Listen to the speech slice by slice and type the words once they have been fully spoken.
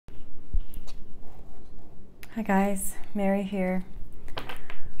Hi guys, Mary here.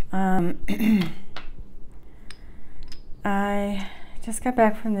 I just got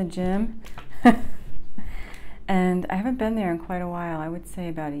back from the gym and I haven't been there in quite a while. I would say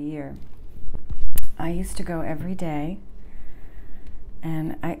about a year. I used to go every day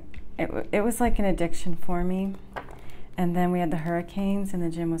and it was like an addiction for me. And then we had the hurricanes and the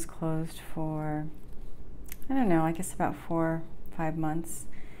gym was closed for, I don't know, I guess about 4 or 5 months.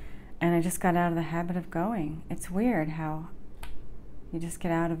 And I just got out of the habit of going. It's weird how you just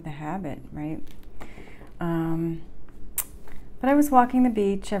get out of the habit, right? But I was walking the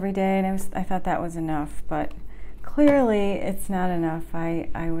beach every day, and I thought that was enough. But clearly, it's not enough.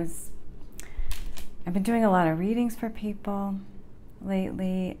 I've been doing a lot of readings for people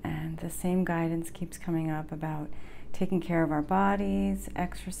lately, and the same guidance keeps coming up about taking care of our bodies,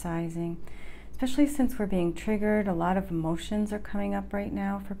 exercising. Especially since we're being triggered, a lot of emotions are coming up right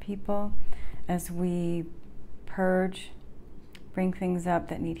now for people as we purge, bring things up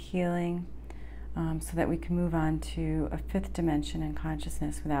that need healing, so that we can move on to a 5th dimension in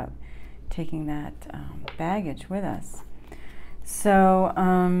consciousness without taking that baggage with us. So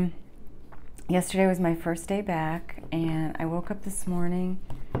yesterday was my first day back, and I woke up this morning,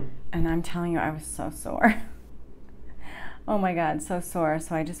 and I'm telling you, I was so sore. Oh my God, so sore.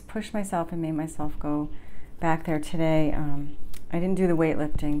 So I just pushed myself and made myself go back there today. I didn't do the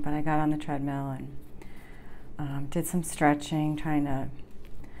weightlifting, but I got on the treadmill and did some stretching, trying to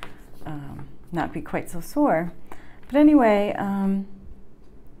not be quite so sore. But anyway, I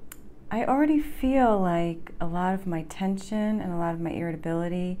already feel like a lot of my tension and a lot of my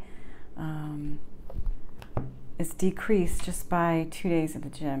irritability is decreased just by 2 days at the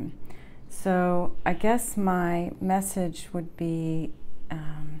gym. So I guess my message would be,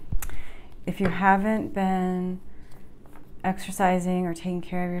 if you haven't been exercising or taking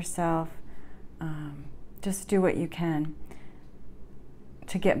care of yourself, just do what you can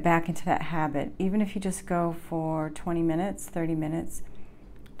to get back into that habit. Even if you just go for 20 minutes, 30 minutes,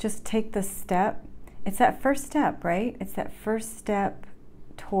 just take the step. It's that first step, right? It's that first step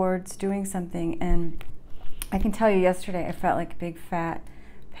towards doing something. And I can tell you, yesterday I felt like a big fat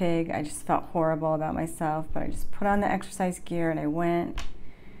pig. I just felt horrible about myself, but I just put on the exercise gear and I went.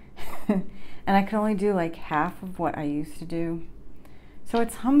 And I could only do like half of what I used to do. So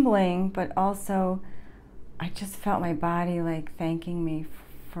it's humbling, but also I just felt my body like thanking me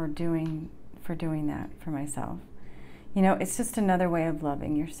for doing that for myself. You know, it's just another way of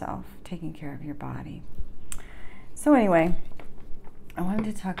loving yourself, taking care of your body. So anyway, I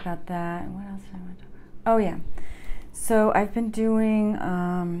wanted to talk about that. What else did I want to talk about? Oh yeah. So I've been doing,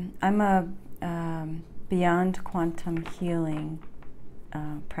 I'm a Beyond Quantum Healing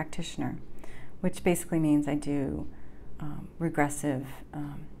practitioner, which basically means I do regressive,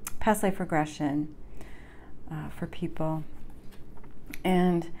 past life regression for people.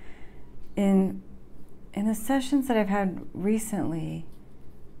 And in the sessions that I've had recently,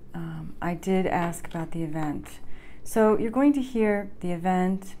 I did ask about the event. So you're going to hear the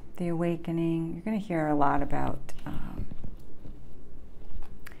event, the awakening. You're going to hear a lot about,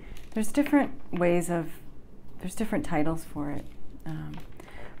 there's different titles for it.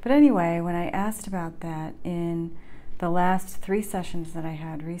 But anyway, when I asked about that in the last 3 sessions that I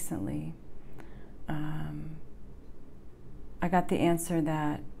had recently, I got the answer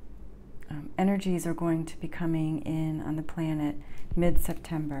that energies are going to be coming in on the planet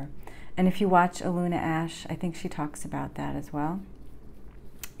mid-September. And if you watch Aluna Ash, I think she talks about that as well.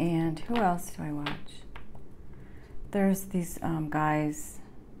 And who else do I watch? There's these guys,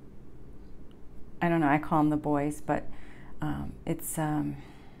 I don't know, I call them the boys, but it's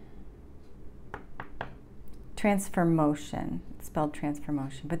Transformotion. It's spelled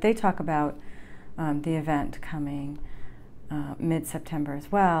Transformotion. But they talk about the event coming mid-September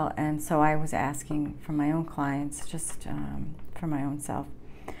as well. And so I was asking from my own clients, just for my own self.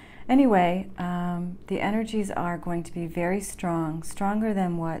 Anyway, the energies are going to be very strong, stronger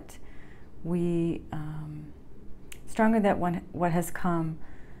than what what has come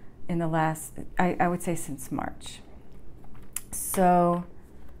in the last, I would say, since March. So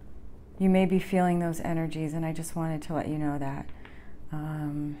you may be feeling those energies, and I just wanted to let you know that.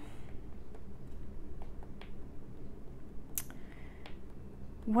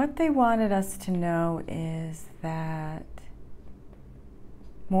 What they wanted us to know is that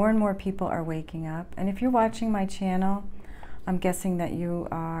more and more people are waking up. And if you're watching my channel, I'm guessing that you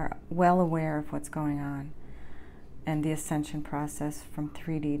are well aware of what's going on and the ascension process from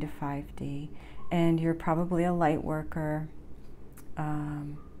 3D to 5D. And you're probably a light worker.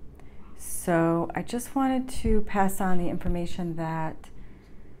 So I just wanted to pass on the information that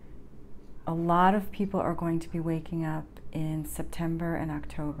a lot of people are going to be waking up in September and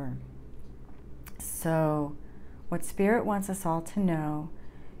October. So what Spirit wants us all to know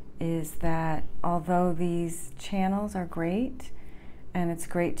is that although these channels are great, and it's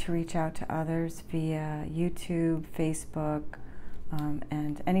great to reach out to others via YouTube, Facebook,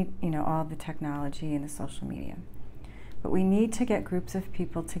 and all the technology and the social media, but we need to get groups of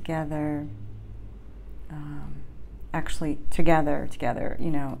people together, actually together,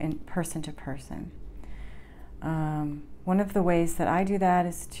 in person to person. One of the ways that I do that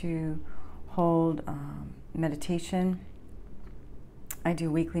is to hold meditation. I do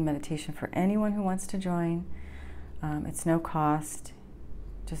weekly meditation for anyone who wants to join. It's no cost,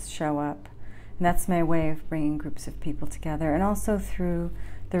 just show up. And that's my way of bringing groups of people together, and also through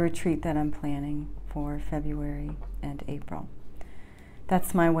the retreat that I'm planning for February and April.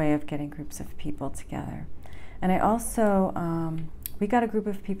 That's my way of getting groups of people together. And I also, we got a group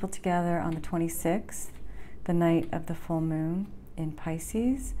of people together on the 26th, the night of the full moon in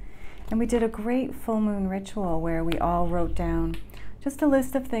Pisces. And we did a great full moon ritual where we all wrote down just a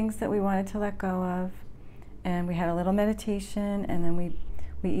list of things that we wanted to let go of. And we had a little meditation, and then we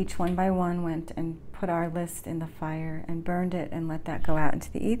each one by one went and put our list in the fire and burned it and let that go out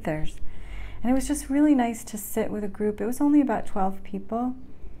into the ethers. And it was just really nice to sit with a group. It was only about 12 people,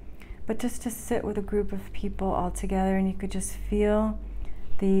 but just to sit with a group of people all together, and you could just feel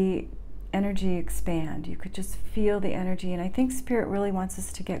the energy expand. You could just feel the energy, and I think Spirit really wants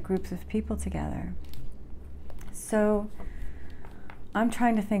us to get groups of people together. So I'm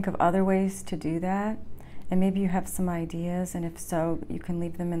trying to think of other ways to do that, and maybe you have some ideas, and if so, you can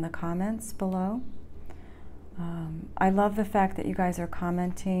leave them in the comments below. I love the fact that you guys are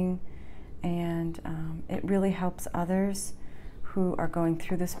commenting, and it really helps others who are going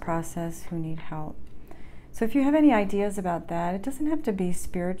through this process, who need help. So if you have any ideas about that, it doesn't have to be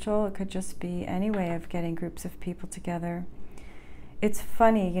spiritual. It could just be any way of getting groups of people together. It's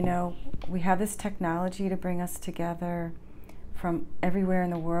funny, we have this technology to bring us together from everywhere in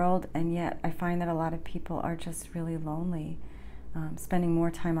the world, and yet I find that a lot of people are just really lonely, spending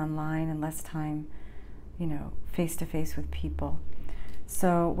more time online and less time, face-to-face with people.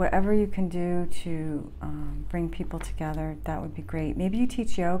 So whatever you can do to bring people together, that would be great. Maybe you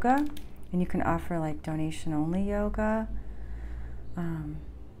teach yoga, and you can offer like donation-only yoga.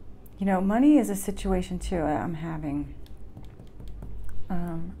 Money is a situation too I'm having.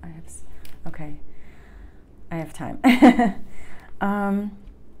 I have time.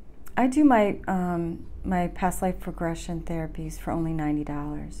 I do my past life regression therapies for only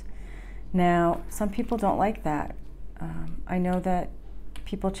 $90. Now, some people don't like that. I know that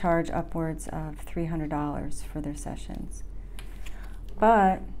people charge upwards of $300 for their sessions.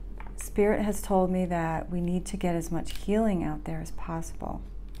 But Spirit has told me that we need to get as much healing out there as possible.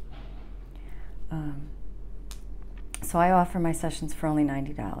 So I offer my sessions for only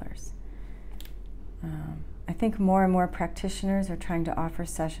 $90. I think more and more practitioners are trying to offer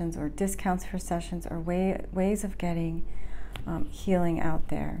sessions or discounts for sessions or ways of getting healing out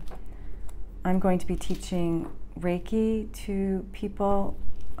there. I'm going to be teaching Reiki to people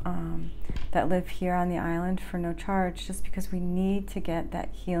that live here on the island for no charge, just because we need to get that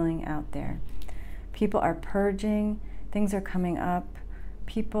healing out there. People are purging, things are coming up,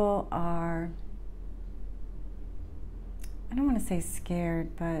 people are, I don't want to say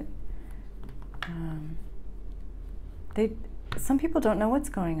scared, but some people don't know what's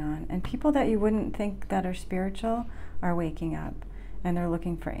going on, and people that you wouldn't think that are spiritual are waking up, and they're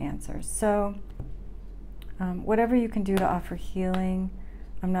looking for answers. So whatever you can do to offer healing.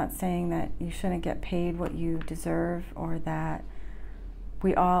 I'm not saying that you shouldn't get paid what you deserve, or that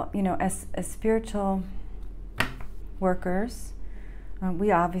we all, as spiritual workers,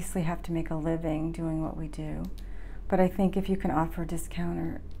 we obviously have to make a living doing what we do. But I think if you can offer a discount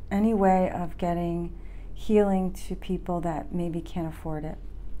or any way of getting healing to people that maybe can't afford it.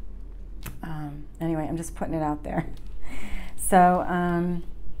 Anyway, I'm just putting it out there. So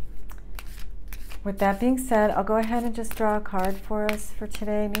with that being said, I'll go ahead and just draw a card for us for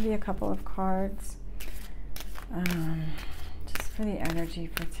today, maybe a couple of cards, just for the energy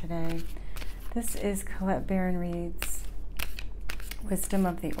for today. This is Colette Baron-Reid's Wisdom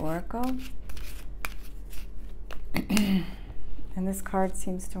of the Oracle. And this card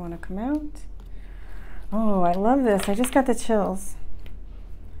seems to want to come out. Oh, I love this. I just got the chills.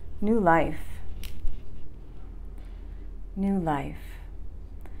 New life. New life.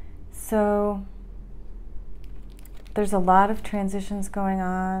 So there's a lot of transitions going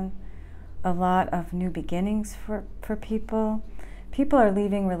on, a lot of new beginnings for people. People are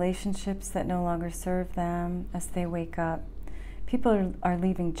leaving relationships that no longer serve them as they wake up. People are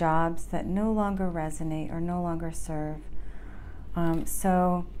leaving jobs that no longer resonate or no longer serve.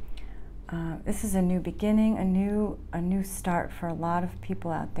 This is a new beginning, a new start for a lot of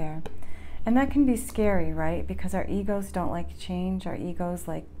people out there. And that can be scary, right? Because our egos don't like change. Our egos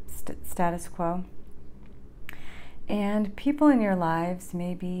like status quo. And people in your lives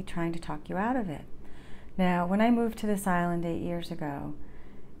may be trying to talk you out of it. Now, when I moved to this island 8 years ago,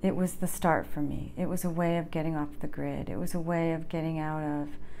 it was the start for me. It was a way of getting off the grid. It was a way of getting out of,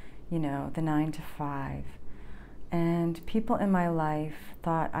 the 9 to 5. And people in my life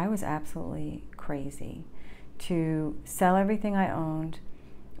thought I was absolutely crazy to sell everything I owned.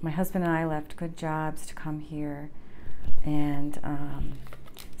 My husband and I left good jobs to come here and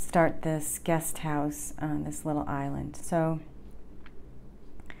start this guest house on this little island.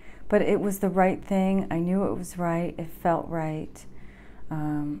 But it was the right thing. I knew it was right. It felt right.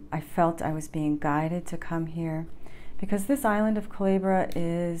 I felt I was being guided to come here because this island of Culebra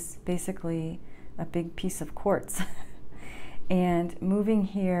is basically a big piece of quartz. And moving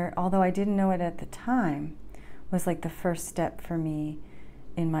here, although I didn't know it at the time, was like the first step for me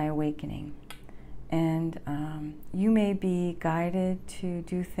in my awakening. And you may be guided to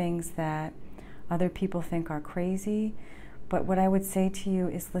do things that other people think are crazy, but what I would say to you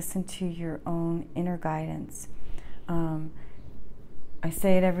is listen to your own inner guidance. I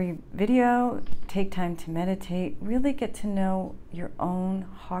say it every video, take time to meditate, really get to know your own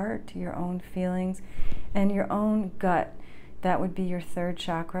heart, your own feelings, and your own gut. That would be your third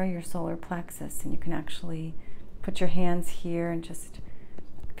chakra, your solar plexus, and you can actually put your hands here and just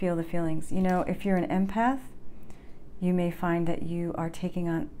feel the feelings. If you're an empath, you may find that you are taking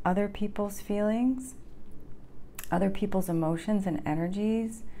on other people's feelings, other people's emotions and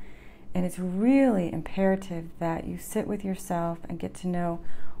energies, and it's really imperative that you sit with yourself and get to know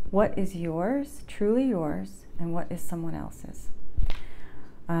what is yours, truly yours, and what is someone else's.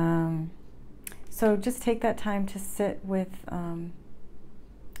 So just take that time to sit with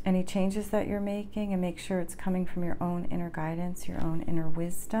any changes that you're making and make sure it's coming from your own inner guidance, your own inner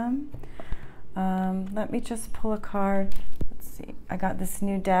wisdom. Let me just pull a card. Let's see. I got this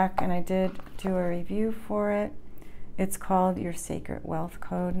new deck and I did do a review for it. It's called Your Sacred Wealth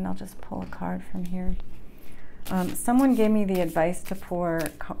Code, and I'll just pull a card from here. Someone gave me the advice to pour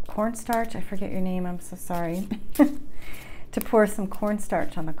cornstarch. I forget your name, I'm so sorry. To pour some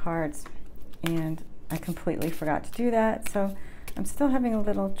cornstarch on the cards, and I completely forgot to do that. So I'm still having a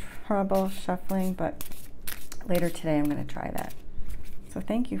little trouble shuffling, but later today I'm going to try that. So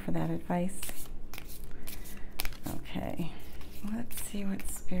thank you for that advice. Okay, let's see what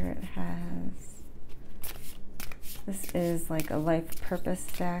Spirit has. This is like a life purpose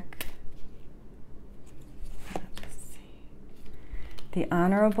deck. Let's see. The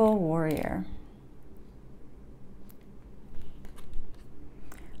Honorable Warrior.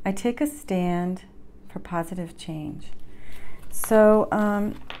 I take a stand for positive change. So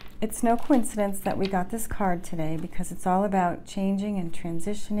it's no coincidence that we got this card today because it's all about changing and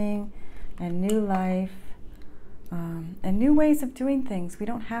transitioning and new life and new ways of doing things. We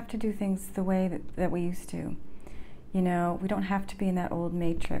don't have to do things the way that we used to. We don't have to be in that old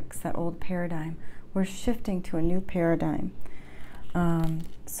matrix, that old paradigm. We're shifting to a new paradigm.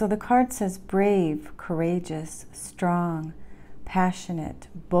 So the card says brave, courageous, strong, passionate,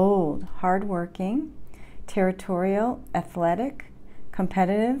 bold, hardworking, territorial, athletic,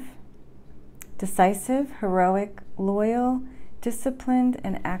 competitive, decisive, heroic, loyal, disciplined,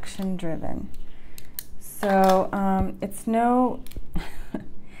 and action-driven. So it's no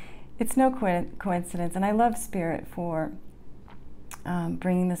coincidence, and I love Spirit for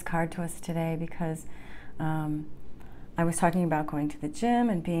bringing this card to us today because I was talking about going to the gym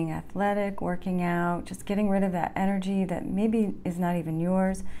and being athletic, working out, just getting rid of that energy that maybe is not even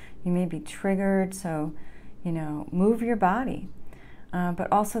yours. You may be triggered, so move your body. But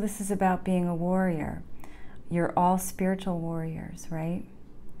also this is about being a warrior. You're all spiritual warriors, right?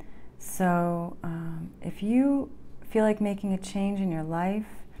 So if you feel like making a change in your life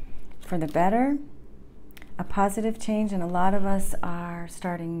for the better, a positive change, and a lot of us are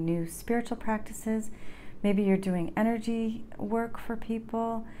starting new spiritual practices. Maybe you're doing energy work for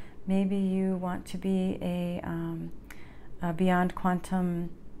people. Maybe you want to be a beyond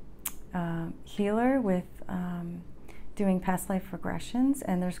quantum healer with doing past life regressions,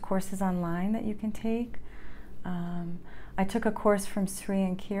 and there's courses online that you can take. I took a course from Sri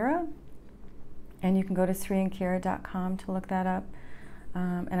and Kira, and you can go to sriandkira.com to look that up.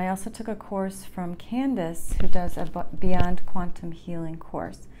 And I also took a course from Candace, who does a Beyond Quantum Healing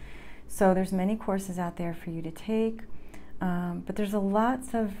course. So there's many courses out there for you to take, but there's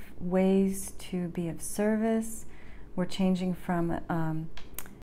lots of ways to be of service, we're changing from